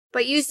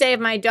But you say if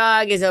my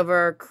dog is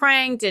over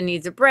cranked and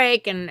needs a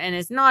break and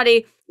is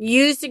naughty,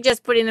 you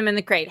suggest putting them in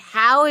the crate.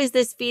 How is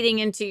this feeding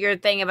into your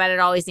thing about it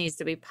always needs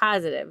to be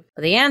positive?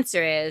 Well, the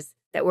answer is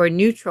that we're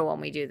neutral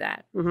when we do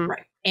that. Mm-hmm.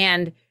 Right.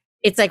 And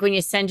it's like when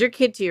you send your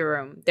kid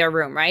to their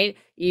room, right?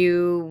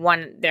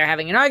 They're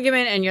having an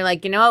argument and you're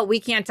like, you know what?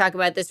 We can't talk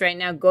about this right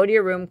now. Go to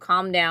your room,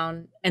 calm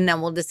down, and then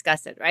we'll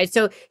discuss it, right?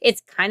 So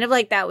it's kind of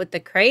like that with the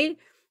crate.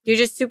 You're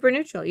just super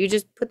neutral. You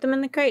just put them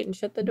in the crate and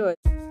shut the door.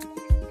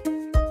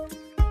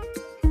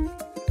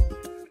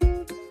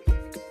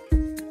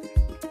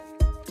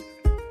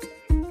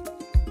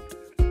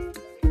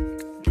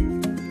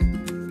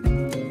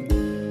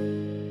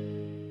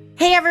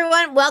 Hey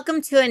everyone, welcome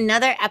to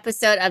another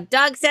episode of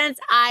Dog Sense.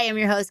 I am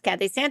your host,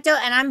 Kathy Santo,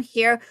 and I'm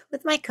here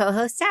with my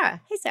co-host,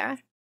 Sarah. Hey, Sarah.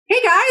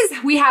 Hey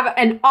guys, we have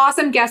an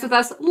awesome guest with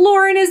us.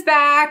 Lauren is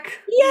back.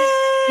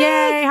 Yay!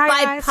 Yay! Hi,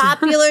 By guys.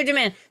 popular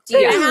demand. Do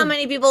you know how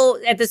many people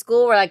at the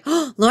school were like,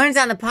 oh, Lauren's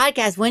on the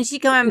podcast. When's she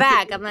coming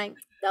back? I'm like,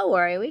 don't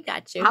worry, we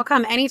got you. I'll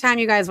come anytime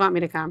you guys want me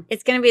to come.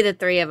 It's going to be the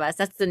three of us.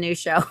 That's the new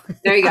show.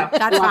 There you go.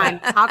 That's fine.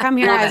 I'll come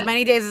here as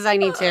many days as I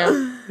need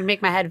to and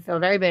make my head feel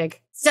very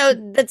big. So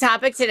the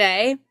topic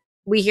today,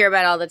 we hear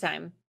about all the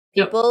time.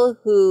 People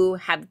who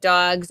have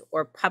dogs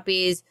or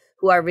puppies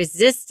who are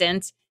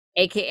resistant,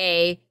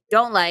 AKA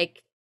don't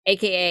like,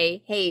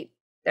 AKA hate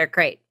their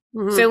crate.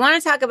 Mm-hmm. So we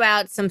want to talk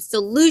about some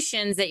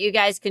solutions that you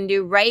guys can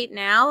do right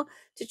now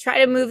to try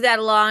to move that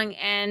along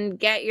and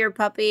get your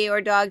puppy or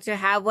dog to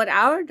have what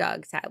our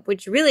dogs have,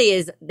 which really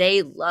is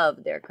they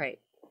love their crate.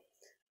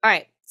 All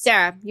right,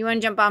 Sarah, you want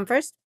to jump on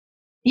first?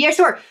 Yeah,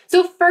 sure.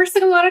 So first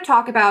thing we want to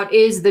talk about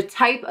is the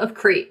type of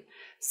crate.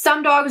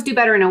 Some dogs do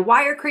better in a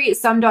wire crate.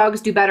 Some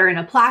dogs do better in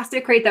a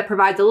plastic crate that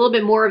provides a little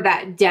bit more of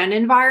that den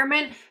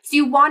environment. So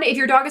you want to, if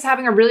your dog is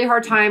having a really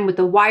hard time with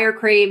the wire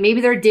crate, maybe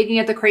they're digging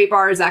at the crate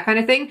bars, that kind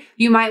of thing,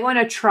 you might want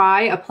to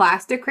try a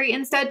plastic crate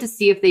instead to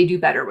see if they do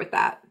better with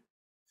that.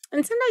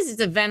 And sometimes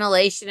it's a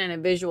ventilation and a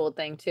visual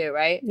thing too,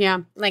 right? Yeah.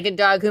 Like a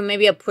dog who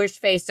maybe a push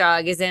face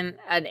dog is in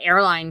an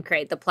airline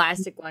crate, the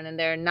pplastic one, and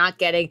they're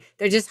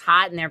just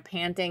hot and they're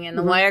panting and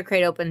the wire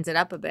crate opens it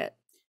up a bit.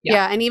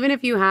 Yeah. And even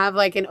if you have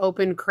like an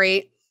open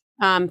crate,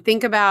 you have to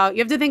think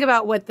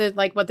about what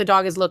the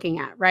dog is looking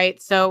at, right?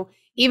 So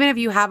even if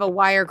you have a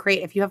wire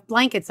crate, if you have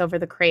blankets over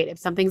the crate, if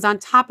something's on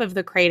top of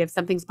the crate, if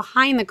something's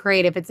behind the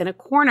crate, if it's in a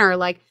corner,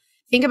 like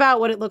think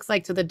about what it looks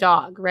like to the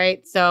dog,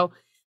 right? So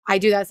I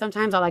do that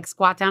sometimes. I'll like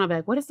squat down and be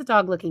like, what is the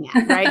dog looking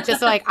at, right? Just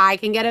so like I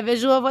can get a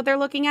visual of what they're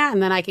looking at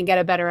and then I can get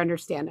a better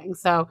understanding.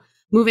 So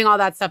moving all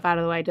that stuff out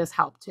of the way does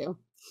help too.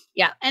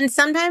 Yeah. And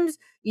sometimes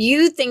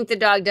you think the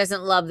dog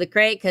doesn't love the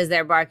crate because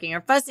they're barking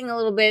or fussing a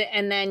little bit.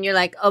 And then you're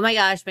like, oh my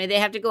gosh, maybe they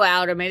have to go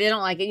out or maybe they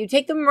don't like it. You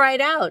take them right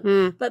out.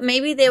 But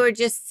maybe they were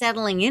just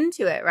settling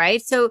into it,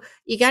 right? So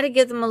you got to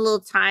give them a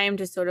little time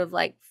to sort of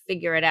like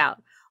figure it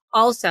out.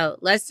 Also,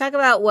 let's talk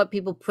about what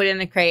people put in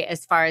the crate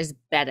as far as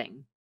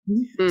bedding.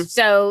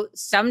 So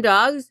some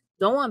dogs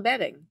don't want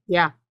bedding.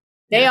 Yeah.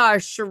 They are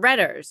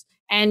shredders.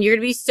 And you're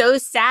going to be so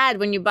sad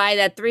when you buy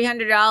that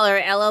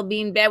 $300 LL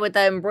Bean bed with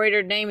the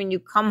embroidered name and you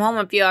come home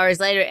a few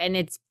hours later and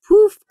it's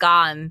poof,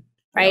 gone,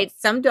 right? Yep.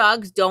 Some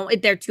dogs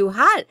they're too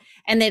hot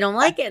and they don't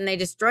like it and they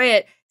destroy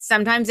it,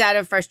 sometimes out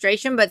of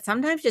frustration, but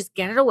sometimes just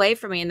get it away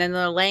from me and then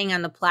they're laying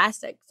on the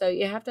plastic. So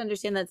you have to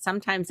understand that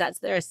sometimes that's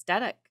their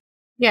aesthetic.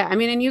 Yeah, I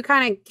mean, and you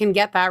kind of can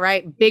get that,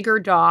 right? Bigger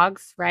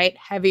dogs, right?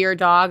 Heavier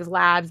dogs,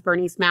 labs,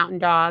 Bernese Mountain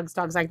dogs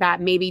like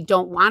that, maybe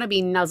don't want to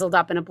be nuzzled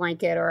up in a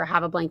blanket or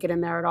have a blanket in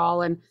there at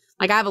all. And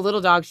like I have a little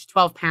dog, she's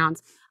 12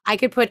 pounds. I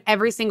could put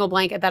every single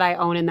blanket that I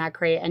own in that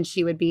crate and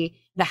she would be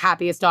the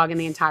happiest dog in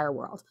the entire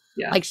world.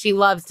 Yeah. Like she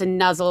loves to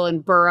nuzzle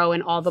and burrow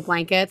in all the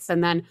blankets.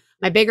 And then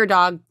my bigger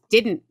dog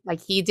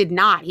he did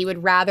not. He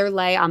would rather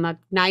lay on the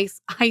nice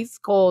ice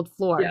cold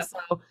floor. Yeah.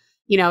 So,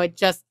 it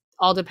just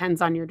all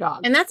depends on your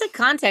dog. And that's a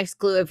context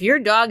clue. If your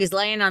dog is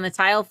laying on the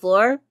tile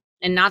floor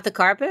and not the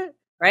carpet,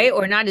 right?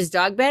 Or not his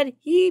dog bed,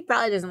 he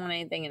probably doesn't want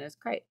anything in his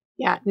crate.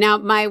 Yeah. Now,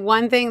 my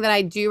one thing that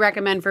I do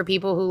recommend for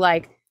people who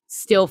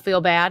still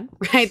feel bad,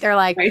 right? They're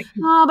like,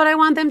 oh, but I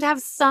want them to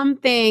have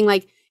something.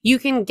 Like you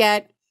can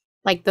get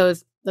like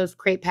those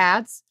crate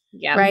pads,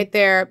 right?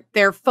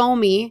 They're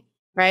foamy,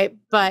 right?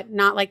 But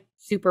not like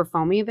super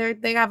foamy.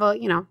 They have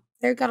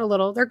they're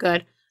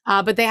good.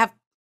 But they have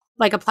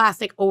like a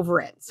plastic over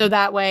it. So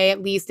that way,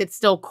 at least it's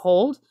still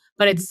cold,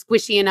 but it's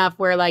squishy enough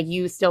where like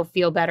you still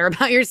feel better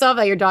about yourself,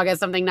 that your dog has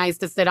something nice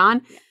to sit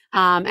on.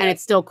 And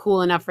it's still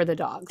cool enough for the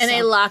dog. And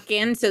they lock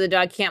in so the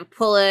dog can't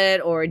pull it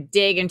or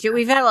dig and chew.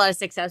 We've had a lot of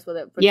success with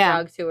it for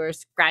dogs who are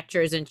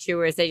scratchers and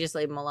chewers. They just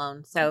leave them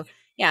alone. So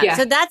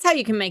so that's how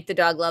you can make the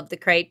dog love the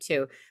crate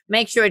too.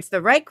 Make sure it's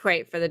the right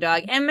crate for the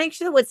dog and make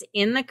sure that what's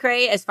in the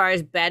crate as far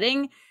as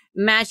bedding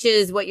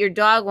matches what your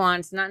dog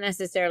wants, not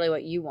necessarily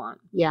what you want.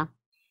 Yeah.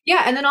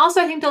 Yeah. And then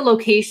also I think the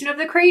location of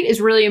the crate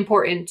is really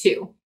important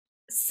too.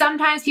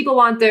 Sometimes people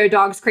want their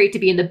dog's crate to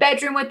be in the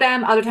bedroom with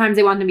them. Other times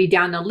they want them to be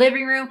down in the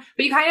living room.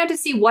 But you kind of have to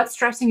see what's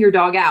stressing your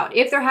dog out.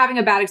 If they're having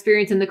a bad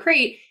experience in the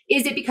crate,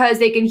 is it because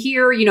they can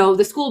hear,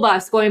 the school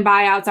bus going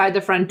by outside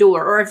the front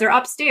door? Or if they're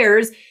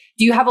upstairs,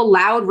 Do you have a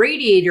loud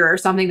radiator or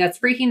something that's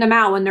freaking them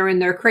out when they're in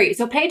their crate?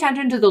 So pay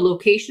attention to the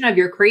location of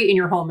your crate in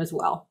your home as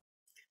well.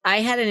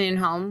 I had an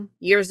in-home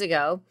years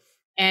ago,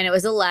 and it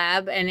was a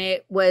lab, and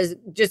it was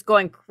just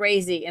going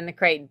crazy in the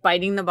crate,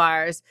 biting the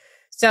bars.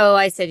 So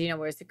I said,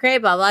 where's the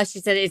crate? Blah, blah. She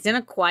said, it's in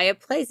a quiet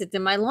place. It's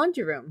in my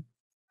laundry room.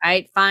 All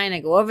right, fine.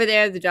 I go over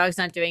there. The dog's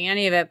not doing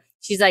any of it.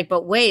 She's like,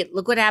 but wait,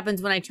 look what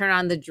happens when I turn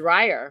on the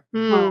dryer.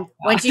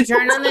 When she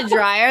turned on the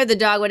dryer, the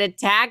dog would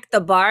attack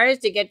the bars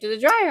to get to the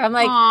dryer. I'm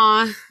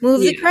like, move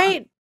the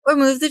crate or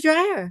move the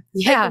dryer.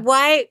 Yeah. Like,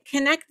 why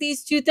connect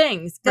these two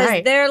things?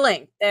 Because they're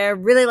linked. They're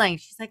really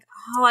linked. She's like,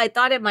 oh, I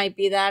thought it might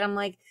be that. I'm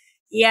like,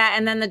 yeah.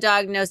 And then the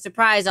dog, no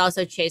surprise,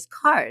 also chased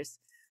cars,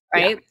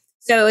 right? Yeah.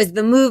 So it was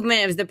the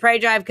movement. It was the prey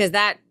drive because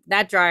that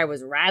dryer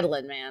was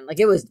rattling, man. Like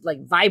it was like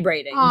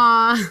vibrating.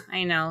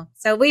 I know.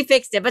 So we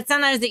fixed it. But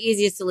sometimes the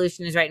easiest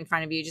solution is right in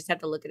front of you. You just have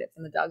to look at it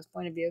from the dog's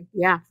point of view.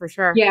 Yeah, for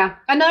sure. Yeah.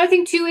 Another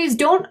thing too is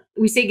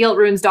we say guilt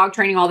ruins dog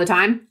training all the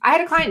time. I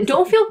had a client,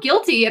 don't feel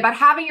guilty about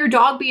having your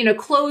dog be in a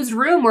closed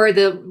room where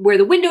the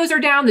windows are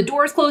down, the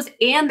door's closed,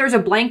 and there's a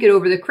blanket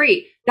over the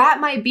crate.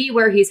 That might be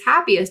where he's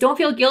happiest. Don't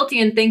feel guilty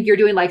and think you're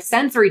doing like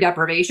sensory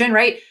deprivation,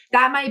 right?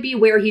 That might be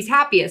where he's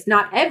happiest.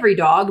 Not every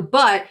dog,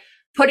 but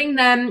putting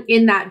them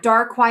in that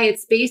dark, quiet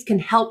space can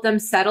help them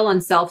settle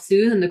and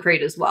self-soothe in the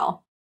crate as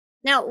well.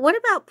 Now, what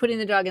about putting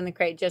the dog in the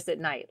crate just at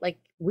night? Like,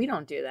 we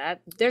don't do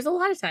that. There's a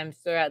lot of times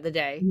throughout the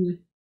day.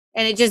 Mm-hmm.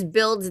 And it just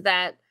builds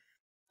that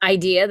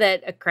idea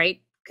that a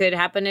crate could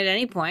happen at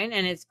any point,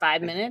 and it's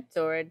 5 minutes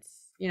or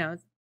it's,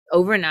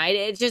 overnight.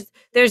 It's just,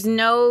 there's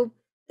no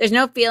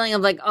feeling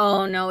of like,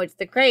 oh no, it's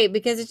the crate,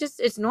 because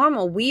it's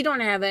normal. We don't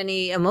have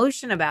any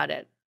emotion about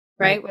it.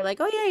 Right? We're like,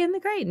 oh yeah, in the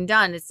crate and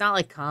done. It's not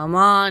like, come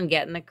on,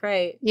 get in the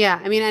crate.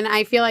 Yeah. I mean, and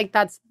I feel like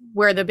that's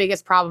where the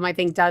biggest problem I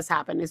think does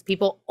happen is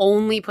people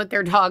only put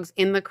their dogs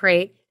in the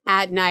crate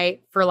at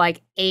night for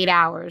like 8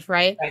 hours,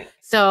 right?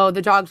 So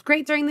the dog's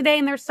great during the day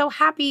and they're so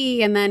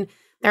happy. And then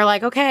they're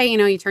like, okay, you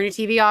turn your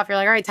TV off. You're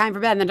like, all right, time for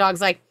bed. And the dog's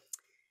like,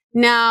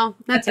 no,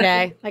 not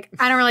today. Like,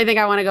 I don't really think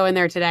I want to go in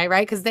there today,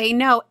 right? Because they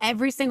know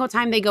every single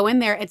time they go in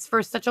there, it's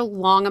for such a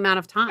long amount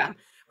of time. Yeah.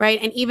 Right.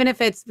 And even if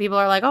people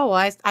are like, oh,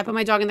 well, I put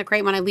my dog in the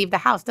crate when I leave the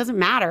house. Doesn't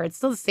matter. It's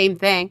still the same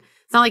thing.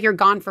 It's not like you're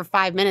gone for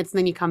 5 minutes and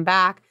then you come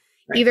back.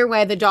 Right. Either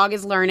way, the dog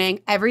is learning.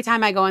 Every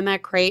time I go in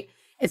that crate,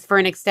 it's for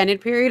an extended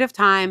period of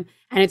time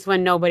and it's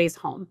when nobody's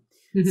home.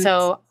 Mm-hmm.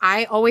 So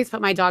I always put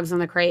my dogs in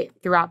the crate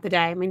throughout the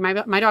day. I mean,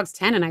 my dog's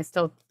 10 and I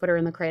still put her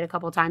in the crate a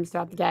couple of times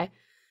throughout the day.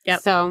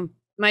 Yep. So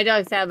my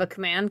dogs have a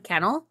command,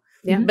 kennel.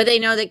 Yeah. But they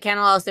know that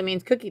kennel also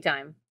means cookie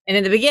time. And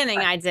in the beginning,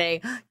 I'd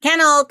say,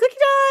 kennel, cookie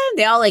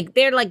time.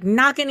 They're like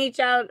knocking each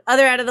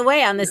other out of the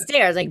way on the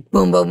stairs, like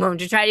boom, boom, boom,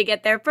 to try to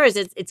get there first.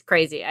 It's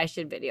crazy. I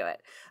should video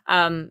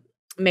it.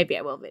 Maybe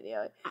I will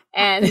video it.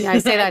 And I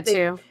say that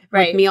too.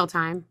 Right. Like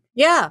mealtime.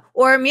 Yeah.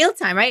 Or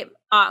mealtime, right?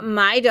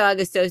 My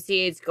dog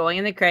associates going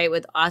in the crate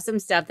with awesome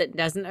stuff that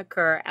doesn't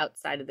occur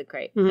outside of the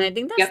crate. Mm-hmm. And I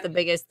think that's the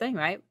biggest thing,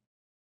 right?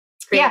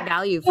 Create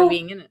value for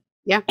being in it.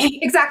 Yeah,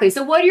 exactly.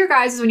 So what are your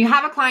guys, when you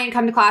have a client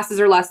come to classes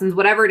or lessons,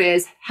 whatever it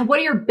is, what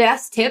are your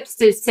best tips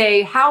to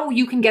say how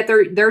you can get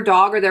their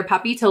dog or their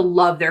puppy to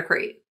love their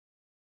crate?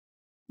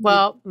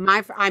 Well,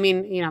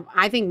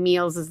 I think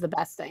meals is the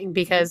best thing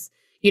because,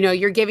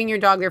 you're giving your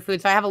dog their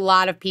food. So I have a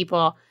lot of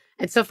people.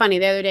 It's so funny.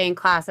 The other day in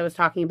class, I was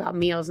talking about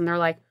meals and they're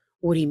like,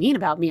 what do you mean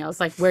about meals?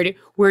 Like, where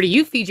do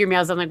you feed your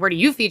meals? I'm like, where do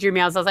you feed your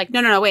meals? I was like,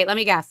 no, wait, let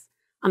me guess.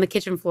 On the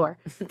kitchen floor.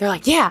 They're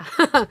like, yeah.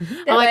 And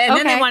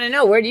then they want to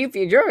know, where do you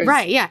feed yours?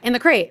 Right. Yeah. In the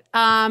crate.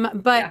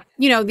 But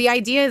the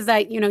idea is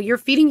that, you're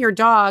feeding your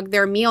dog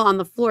their meal on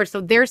the floor. So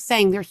they're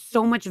saying there's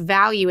so much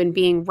value in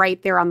being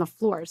right there on the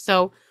floor.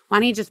 So why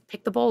don't you just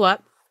pick the bowl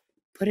up,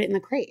 put it in the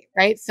crate,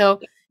 right? So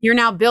you're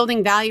now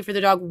building value for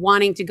the dog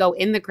wanting to go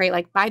in the crate.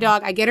 Like my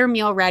dog, I get her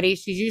meal ready.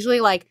 She's usually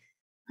like,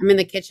 I'm in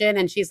the kitchen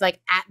and she's like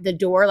at the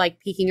door, like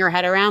peeking her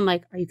head around,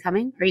 like, are you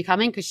coming? Are you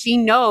coming? Because she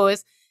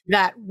knows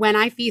that when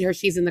I feed her,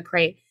 she's in the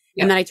crate.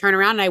 Yep. And then I turn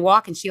around and I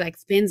walk and she like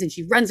spins and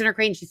she runs in her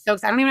crate and she's so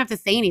excited. I don't even have to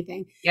say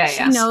anything. Yeah,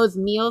 she knows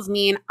meals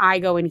mean I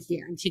go in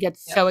here and she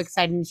gets so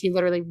excited and she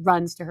literally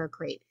runs to her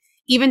crate.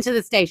 Even to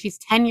this day, she's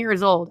 10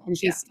 years old and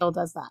she still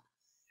does that.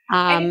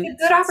 And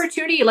it's a good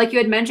opportunity, like you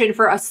had mentioned,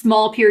 for a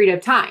small period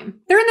of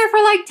time. They're in there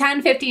for like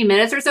 10, 15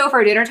 minutes or so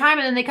for dinner time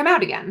and then they come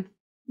out again.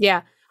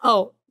 Yeah.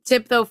 Oh,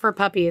 tip though for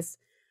puppies.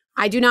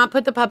 I do not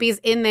put the puppies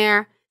in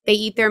there. They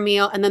eat their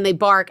meal and then they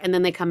bark and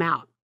then they come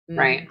out.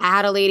 Right. I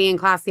had a lady in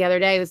class the other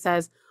day who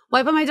says, well,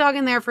 I put my dog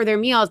in there for their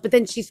meals, but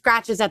then she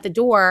scratches at the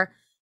door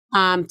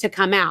to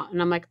come out.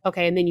 And I'm like,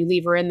 okay. And then you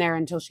leave her in there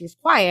until she's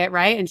quiet,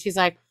 right? And she's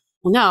like,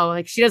 well, no,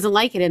 like she doesn't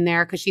like it in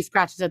there because she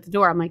scratches at the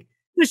door. I'm like,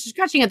 no, she's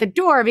scratching at the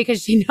door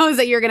because she knows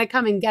that you're going to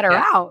come and get her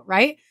out,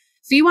 right?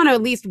 So you want to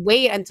at least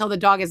wait until the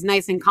dog is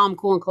nice and calm,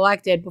 cool, and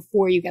collected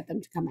before you get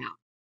them to come out.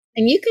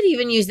 And you could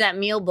even use that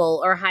meal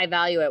bowl or high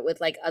value it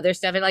with like other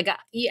stuff. And like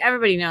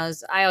everybody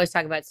knows, I always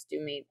talk about stew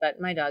meat, but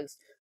my dogs,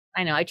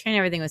 I know I train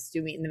everything with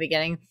stew meat in the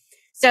beginning.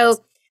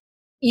 So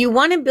you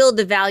want to build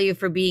the value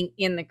for being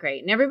in the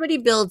crate, and everybody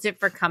builds it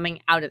for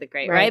coming out of the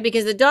crate, right?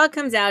 Because the dog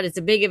comes out, it's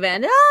a big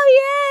event.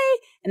 Oh,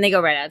 yay. And they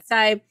go right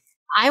outside.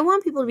 I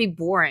want people to be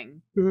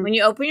boring. When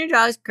you open your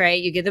dog's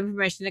crate, you give them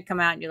permission to come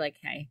out and you're like,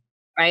 hey,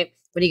 right?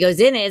 When he goes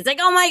in, it's like,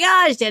 oh my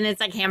gosh. And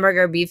it's like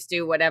hamburger, beef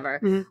stew,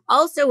 whatever.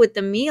 Also with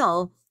the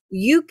meal,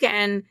 you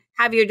can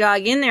have your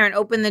dog in there and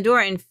open the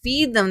door and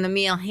feed them the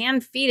meal,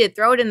 hand feed it,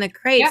 throw it in the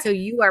crate. So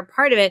you are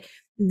part of it.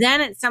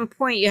 Then at some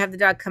point you have the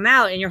dog come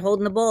out and you're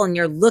holding the bowl and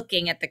you're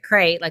looking at the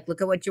crate, like,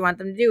 look at what you want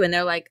them to do. And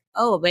they're like,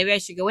 oh, maybe I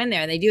should go in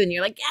there. And they do. And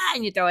you're like, yeah.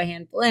 And you throw a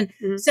handful in.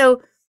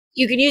 So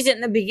you can use it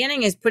in the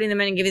beginning as putting them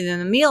in and giving them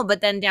the meal.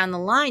 But then down the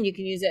line, you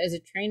can use it as a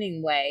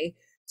training way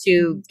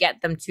to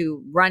get them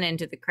to run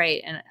into the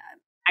crate and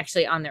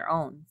actually on their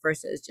own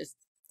versus just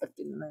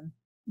lifting them in.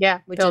 Yeah,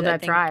 build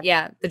that drive.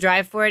 Yeah, the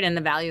drive for it and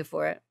the value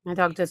for it. My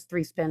dog does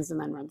 3 spins and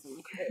then runs in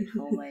the crate.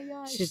 Oh my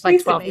gosh. She's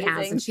like 12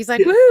 pounds and she's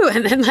like, woo,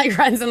 and then like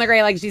runs in the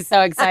crate like she's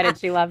so excited.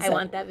 She loves it. I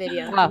want that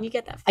video. Can you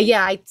get that?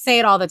 Yeah, I say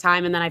it all the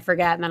time and then I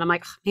forget and then I'm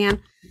like, oh,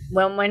 man.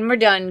 When we're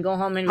done, go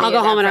home and I'll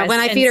go home and when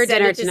I feed her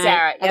dinner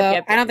tonight.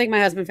 Yep. I don't think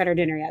my husband fed her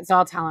dinner yet, so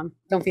I'll tell him,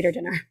 don't feed her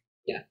dinner.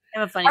 Yeah.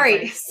 Have a funny all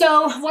right.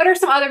 So what are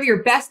some other of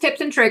your best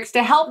tips and tricks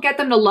to help get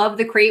them to love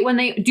the crate when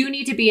they do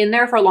need to be in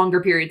there for longer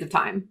periods of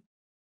time?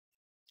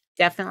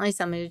 Definitely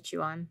something to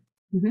chew on,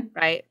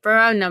 right? For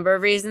a number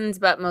of reasons,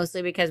 but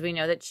mostly because we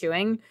know that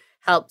chewing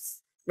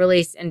helps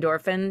release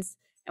endorphins.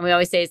 And we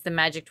always say it's the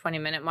magic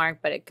 20-minute mark,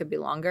 but it could be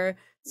longer.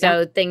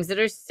 So things that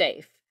are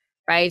safe,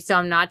 right? So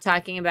I'm not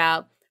talking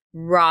about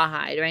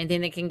rawhide or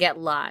anything that can get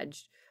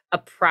lodged. A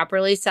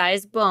properly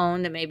sized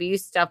bone that maybe you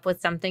stuff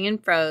with something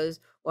and froze,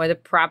 or the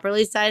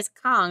properly sized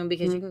Kong,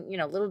 because you can,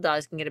 little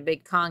dogs can get a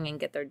big Kong and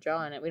get their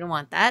jaw in it. We don't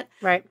want that.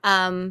 Right.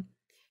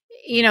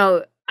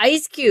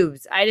 Ice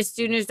cubes. I had a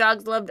student whose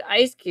dogs loved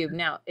ice cube.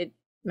 Now it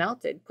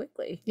melted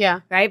quickly.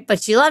 Yeah. Right.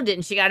 But she loved it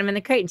and she got him in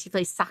the crate and she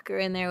plays soccer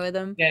in there with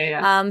him.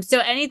 Yeah. So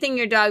anything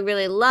your dog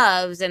really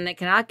loves and that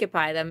can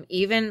occupy them,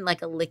 even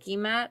like a licky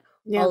mat,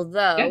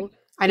 although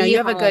I know you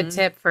have a good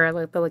tip for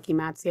the licky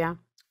mats. Yeah.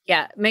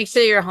 Yeah. Make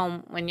sure you're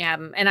home when you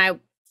have them. And I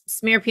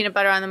smear peanut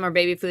butter on them or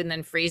baby food and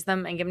then freeze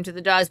them and give them to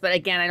the dogs. But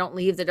again, I don't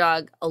leave the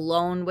dog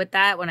alone with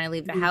that when I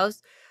leave the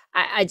house.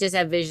 I just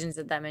have visions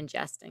of them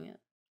ingesting it.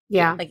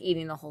 Yeah. Like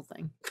eating the whole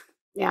thing.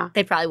 Yeah.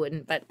 They probably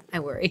wouldn't, but I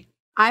worry.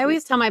 I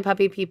always tell my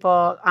puppy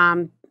people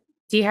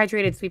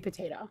dehydrated sweet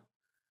potato.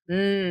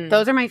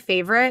 Those are my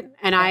favorite.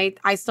 And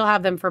I still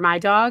have them for my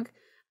dog.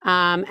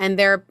 And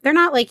they're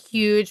not like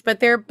huge, but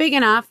they're big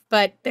enough,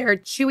 but they're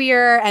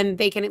chewier and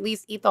they can at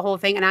least eat the whole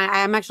thing. And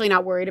I'm actually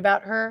not worried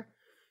about her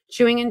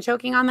chewing and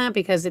choking on that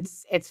because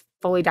it's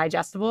fully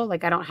digestible.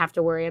 Like I don't have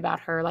to worry about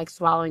her like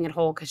swallowing it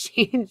whole because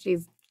she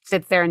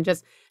sits there and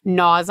just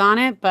gnaws on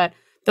it. But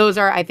those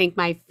are, I think,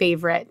 my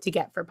favorite to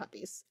get for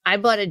puppies. I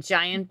bought a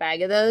giant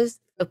bag of those.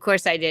 Of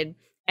course I did.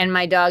 And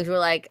my dogs were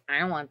like, I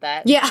don't want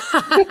that. Yeah.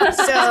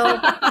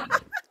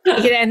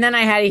 And then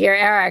I had to hear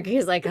Eric.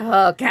 He's like,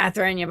 oh,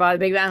 Catherine, you bought a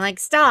big bag. I'm like,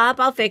 stop,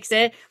 I'll fix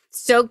it.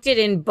 Soaked it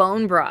in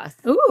bone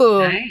broth. Ooh.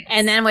 Nice.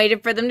 And then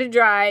waited for them to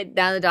dry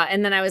down the dog.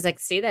 And then I was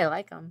like, see, they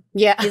like them.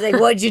 Yeah. He's like,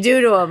 what'd you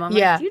do to them? I'm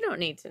like, you don't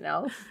need to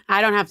know.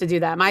 I don't have to do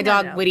that. My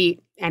dog would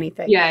eat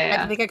anything.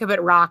 Yeah. I think I could put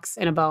rocks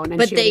in a bone and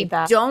but she they would eat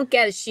that. don't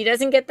get, she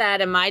doesn't get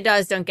that. And my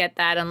dogs don't get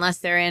that unless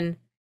they're in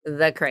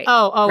the crate.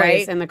 Oh, always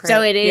right? in the crate.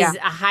 So it is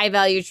a high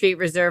value treat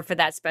reserved for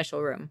that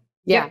special room.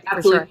 Yeah,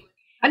 absolutely. For sure.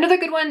 Another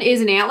good one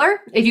is an antler.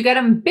 If you get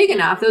them big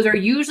enough, those are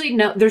usually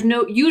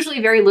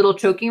usually very little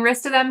choking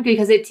risk to them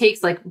because it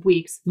takes like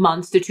weeks,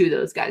 months to chew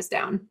those guys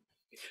down.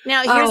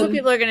 Now, here's what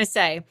people are going to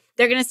say.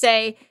 They're going to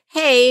say,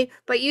 hey,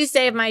 but you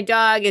say if my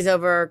dog is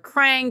over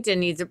cranked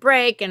and needs a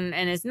break and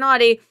is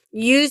naughty,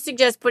 you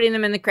suggest putting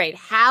them in the crate.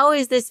 How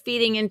is this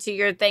feeding into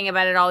your thing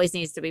about it always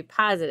needs to be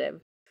positive?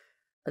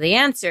 Well, the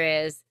answer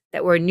is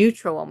that we're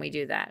neutral when we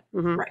do that.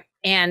 Right.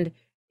 And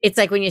it's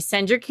like when you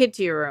send your kid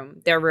to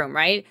their room,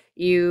 right?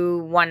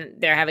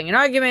 They're having an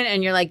argument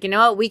and you're like, you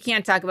know what? We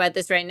can't talk about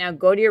this right now.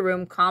 Go to your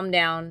room, calm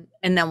down,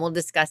 and then we'll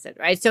discuss it,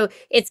 right? So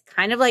it's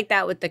kind of like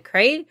that with the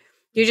crate.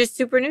 You're just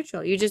super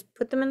neutral. You just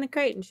put them in the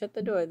crate and shut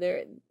the door.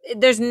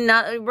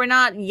 We're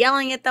not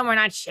yelling at them. We're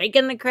not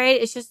shaking the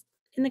crate. It's just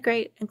in the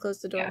crate and close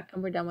the door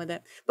and we're done with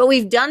it. But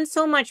we've done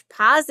so much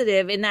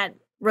positive in that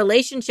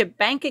relationship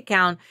bank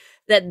account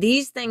that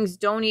these things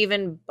don't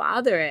even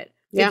bother it.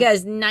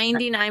 Because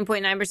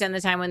 99.9% of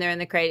the time when they're in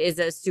the crate is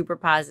a super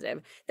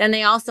positive. Then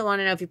they also want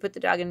to know if you put the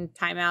dog in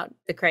timeout,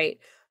 the crate,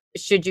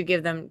 should you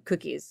give them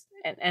cookies?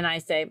 And I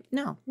say,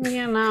 no.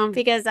 Yeah, no.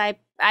 Because I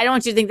don't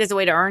want you to think there's a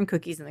way to earn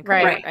cookies in the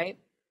crate, right?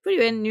 Put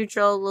you in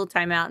neutral, little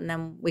timeout, and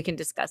then we can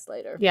discuss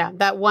later. Yeah,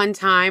 that one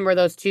time or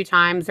those 2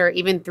 times or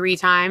even 3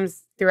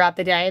 times throughout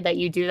the day that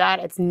you do that,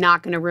 it's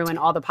not going to ruin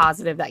all the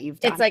positive that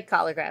you've done. It's like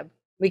collar grab.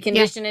 We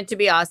condition it to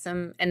be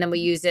awesome, and then we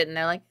use it, and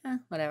they're like,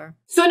 whatever.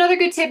 So another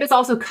good tip is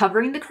also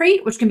covering the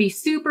crate, which can be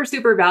super,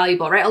 super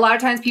valuable, right? A lot of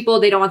times people,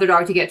 they don't want their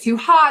dog to get too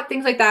hot,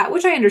 things like that,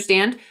 which I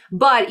understand.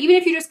 But even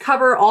if you just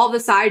cover all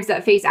the sides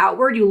that face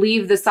outward, you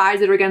leave the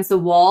sides that are against the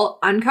wall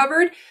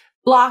uncovered,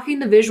 blocking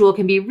the visual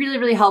can be really,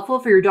 really helpful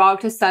for your dog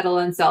to settle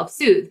and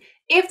self-soothe.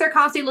 If they're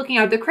constantly looking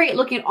out of the crate,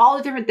 looking at all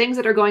the different things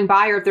that are going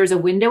by, or if there's a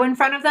window in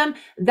front of them,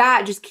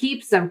 that just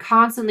keeps them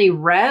constantly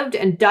revved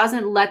and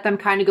doesn't let them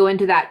kind of go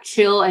into that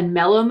chill and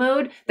mellow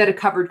mode that a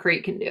covered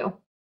crate can do.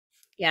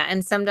 Yeah,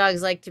 and some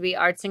dogs like to be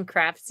arts and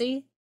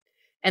craftsy,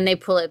 and they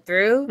pull it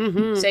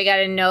through. So you got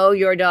to know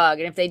your dog.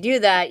 And if they do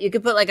that, you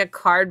could put like a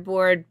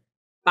cardboard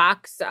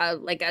box,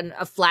 like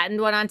a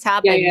flattened one on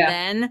top, and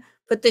then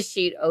put the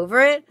sheet over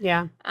it.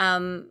 Yeah.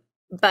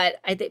 But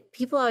I think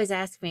people always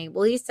ask me,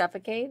 will he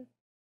suffocate?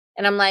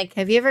 And I'm like,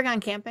 have you ever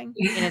gone camping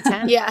in a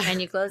tent?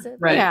 And you close it?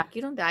 Right. Yeah.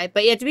 You don't die.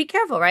 But you have to be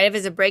careful, right? If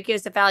it's a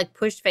brachiocephalic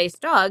push-face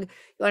dog, you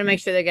want to make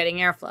sure they're getting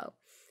airflow.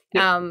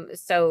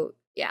 So,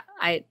 yeah,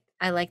 I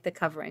like the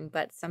covering,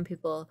 but some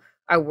people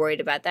are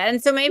worried about that.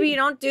 And so maybe you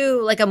don't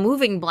do like a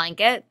moving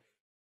blanket.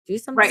 Do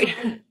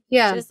something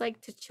just like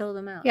to chill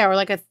them out. Yeah, or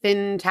like a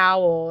thin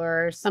towel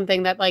or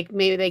something that like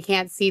maybe they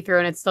can't see through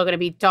and it's still going to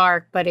be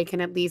dark, but it can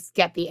at least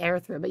get the air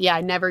through. But yeah,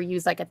 I never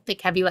use like a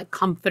thick, heavy like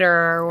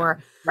comforter or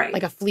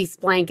like a fleece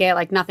blanket,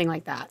 like nothing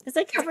like that. It's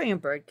like covering a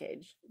bird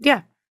cage.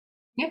 Yeah.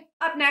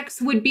 Up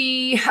next would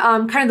be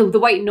kind of the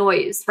white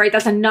noise, right?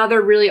 That's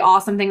another really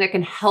awesome thing that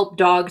can help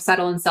dogs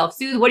settle and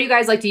self-soothe. What do you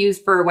guys like to use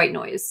for white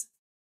noise?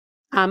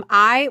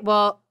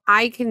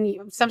 I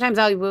can sometimes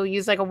I will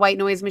use like a white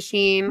noise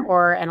machine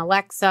or an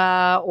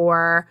Alexa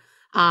or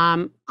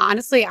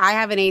honestly, I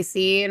have an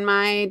AC in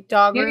my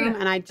dog room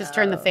and I just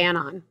turn the fan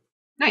on.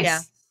 Nice. Yeah.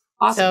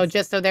 Awesome. So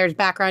just so there's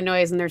background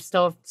noise and there's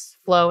still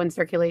flow and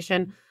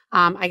circulation.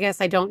 I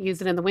guess I don't use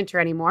it in the winter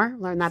anymore.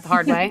 Learned that the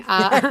hard way.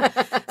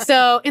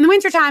 So in the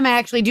wintertime, I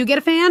actually do get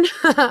a fan.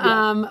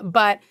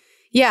 But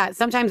yeah,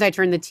 sometimes I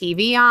turn the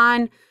TV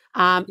on.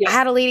 I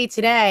had a lady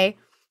today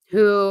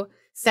who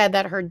said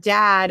that her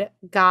dad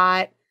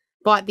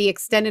bought the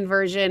extended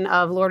version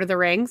of Lord of the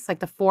Rings, like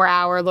the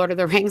 4-hour Lord of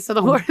the Rings. So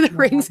the Lord of the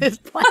Rings is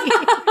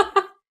playing.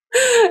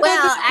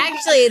 Well,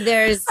 actually,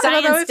 there's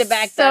science to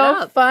back that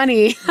up. So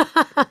funny.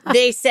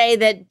 They say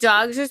that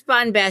dogs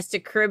respond best to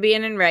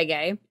Caribbean and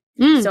reggae.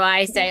 So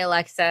I say,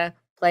 Alexa,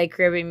 play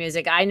Caribbean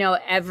music. I know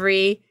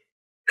every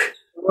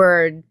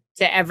word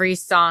to every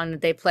song that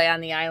they play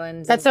on the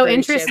islands. That's so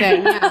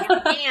interesting.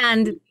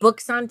 And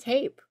books on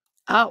tape.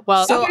 Oh,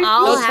 well, so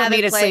I'll have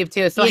me to sleep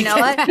too. So you know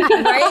what?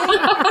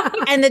 Right?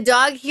 And the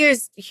dog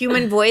hears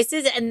human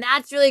voices. And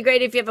that's really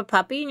great if you have a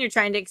puppy and you're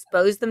trying to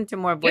expose them to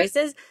more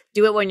voices.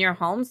 Do it when you're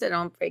home so they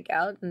don't freak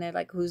out and they're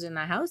like, who's in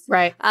the house?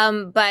 Right.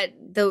 But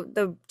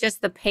the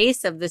just the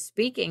pace of the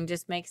speaking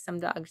just makes some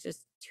dogs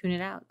just tune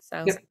it out.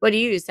 So what do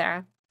you use,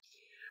 Sarah?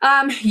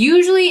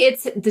 Usually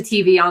it's the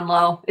TV on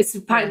low. It's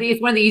one of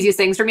the easiest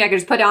things for me. I can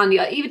just put it on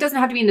even it doesn't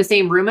have to be in the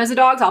same room as the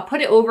dogs. I'll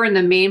put it over in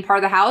the main part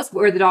of the house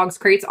where the dogs'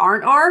 crates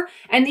are.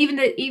 And even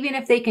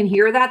if they can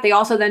hear that, they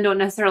also then don't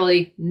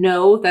necessarily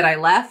know that I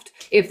left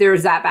if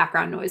there's that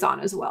background noise on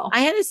as well.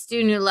 I had a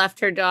student who left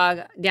her dog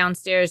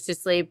downstairs to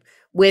sleep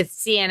with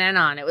CNN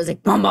on. It was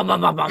like, boom, boom,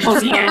 boom, boom, boom,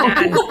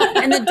 CNN.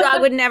 And the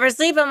dog would never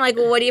sleep. I'm like,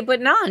 well, what are you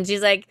putting on?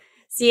 She's like,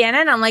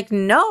 CNN. I'm like,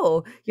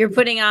 no, you're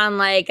putting on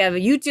like a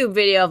YouTube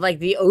video of like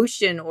the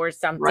ocean or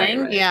something.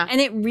 Right. Yeah.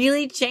 And it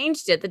really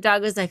changed it. The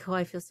dog was like, oh,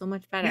 I feel so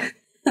much better.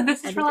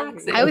 This is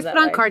relaxing. I always put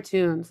on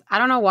cartoons. I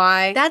don't know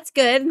why. That's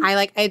good. I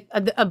like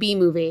a B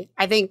movie.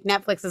 I think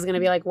Netflix is going to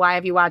be like, why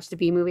have you watched a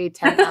B movie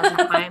 10,000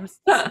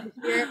 times?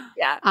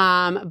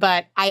 Yeah.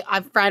 But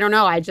I don't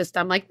know.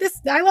 I'm like,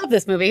 I love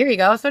this movie. Here you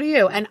go. So do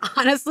you. And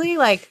honestly,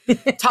 like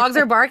dogs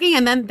are barking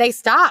and then they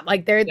stop.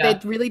 Like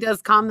it really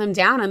does calm them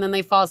down and then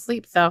they fall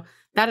asleep. So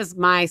that is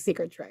my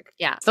secret trick.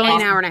 Yeah. It's only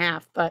an hour and a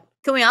half, but.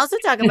 Can we also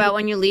talk about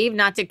when you leave,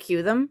 not to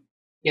cue them?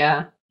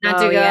 Yeah. Not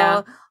to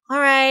go, all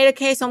right,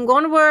 okay, so I'm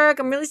going to work.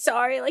 I'm really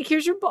sorry. Like,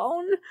 here's your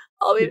bone.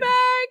 I'll be back.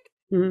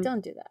 Mm-hmm.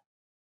 Don't do that.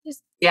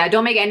 Just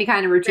don't make any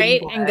kind of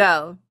routine. And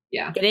go.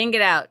 Yeah. Get in,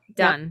 get out.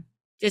 Done.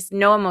 Just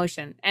no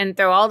emotion. And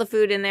throw all the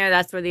food in there.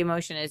 That's where the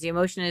emotion is. The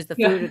emotion is the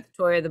food, or the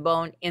toy, or the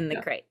bone in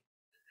the crate.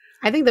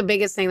 I think the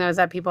biggest thing though is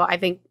that people, I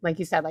think, like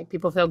you said, like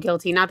people feel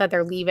guilty. Not that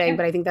they're leaving,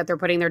 but I think that they're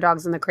putting their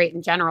dogs in the crate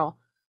in general.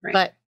 Right.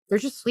 But they're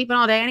just sleeping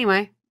all day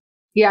anyway.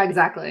 Yeah,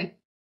 exactly.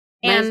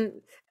 And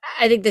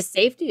I think the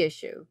safety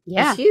issue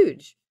is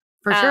huge.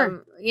 For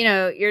sure. You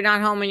know, you're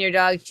not home and your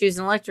dog chews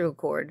an electrical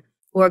cord,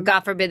 or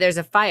God forbid there's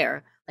a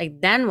fire.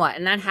 Like, then what?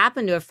 And that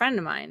happened to a friend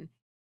of mine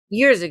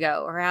years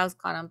ago. Her house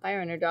caught on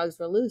fire and her dogs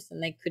were loose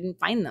and they couldn't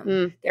find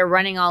them. They're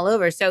running all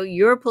over. So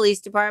your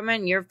police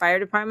department, your fire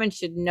department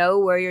should know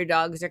where your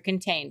dogs are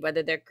contained,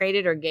 whether they're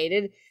crated or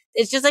gated.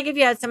 It's just like if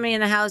you had somebody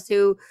in the house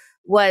who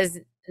was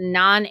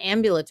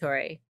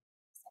non-ambulatory.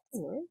 Is that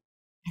the word?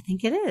 I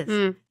think it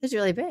is. It's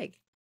really big.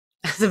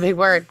 That's a big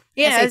word.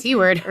 Yeah, SAT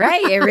word.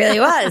 Right. It really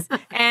was.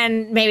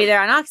 And maybe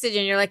they're on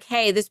oxygen. You're like,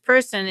 hey, this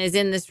person is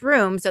in this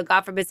room. So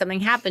God forbid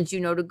something happens, you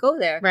know to go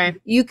there. Right.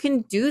 You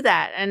can do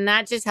that. And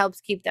that just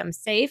helps keep them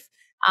safe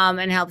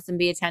and helps them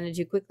be attended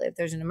to quickly if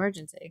there's an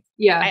emergency.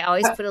 Yeah. I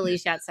always put a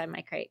leash outside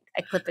my crate.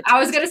 I clip it. I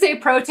was going to say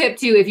pro tip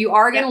too. If you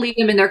are going to leave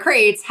them in their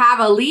crates, have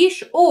a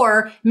leash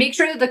or make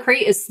sure that the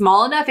crate is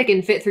small enough it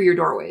can fit through your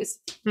doorways.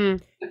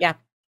 Yeah.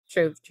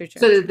 True.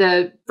 So that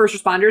the first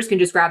responders can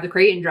just grab the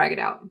crate and drag it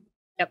out.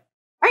 Yep.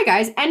 All right,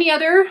 guys. Any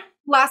other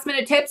last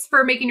minute tips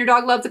for making your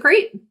dog love the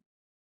crate?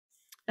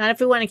 Not if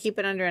we want to keep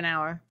it under an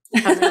hour.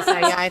 I was gonna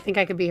say, yeah, I think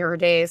I could be here for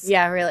days.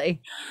 Yeah, really.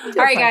 All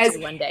right, guys.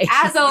 One day.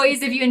 As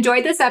always, if you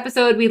enjoyed this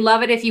episode, we'd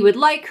love it if you would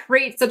like,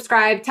 rate,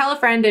 subscribe, tell a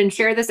friend, and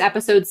share this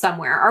episode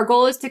somewhere. Our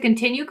goal is to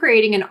continue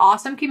creating an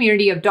awesome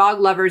community of dog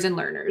lovers and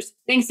learners.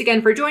 Thanks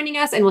again for joining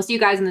us, and we'll see you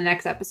guys in the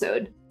next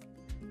episode.